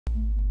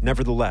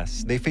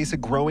Nevertheless, they face a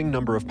growing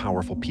number of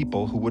powerful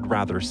people who would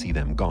rather see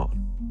them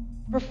gone.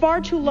 For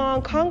far too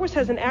long, Congress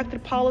has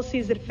enacted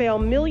policies that fail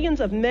millions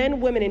of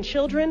men, women, and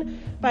children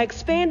by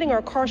expanding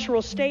our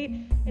carceral state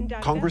and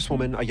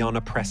Congresswoman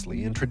Ayanna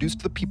Pressley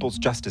introduced the People's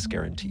Justice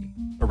Guarantee,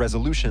 a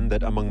resolution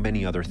that, among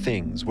many other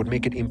things, would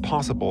make it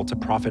impossible to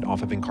profit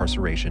off of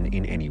incarceration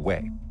in any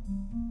way.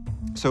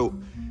 So,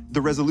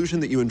 the resolution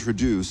that you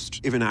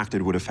introduced, if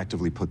enacted, would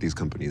effectively put these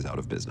companies out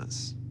of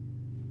business.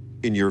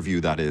 In your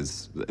view,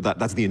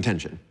 that's the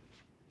intention?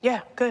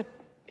 Yeah, good,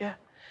 yeah.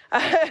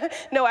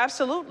 No,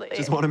 absolutely.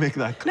 Just want to make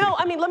that clear. No,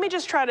 I mean, let me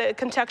just try to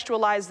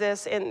contextualize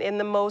this in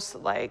the most,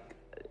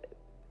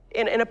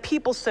 in a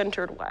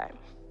people-centered way.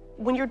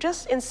 When you're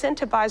just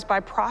incentivized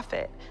by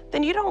profit,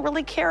 then you don't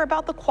really care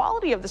about the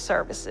quality of the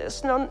services.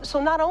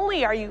 So not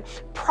only are you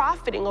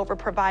profiting over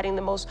providing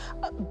the most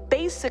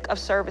basic of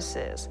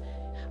services,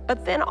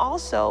 but then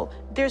also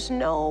there's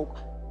no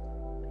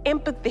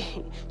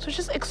empathy. So it's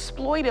just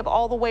exploitive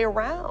all the way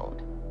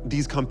around.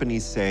 These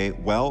companies say,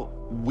 well,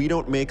 we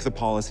don't make the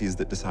policies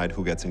that decide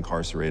who gets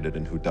incarcerated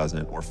and who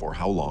doesn't, or for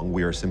how long.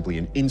 We are simply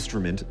an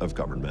instrument of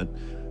government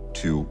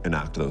to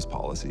enact those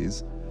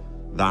policies.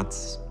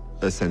 That's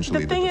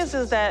essentially the thing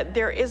is that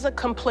there is a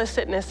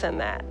complicitness in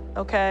that,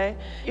 okay?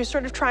 You're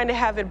sort of trying to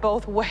have it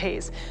both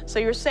ways. So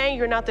you're saying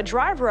you're not the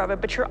driver of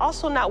it, but you're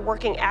also not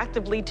working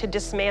actively to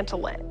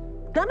dismantle it.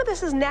 None of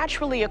this is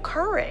naturally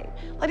occurring.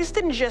 Like, this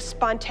didn't just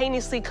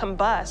spontaneously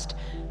combust.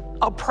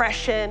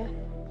 Oppression,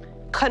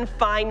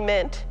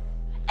 confinement,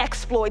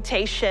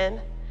 exploitation.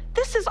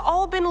 This has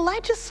all been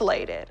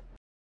legislated.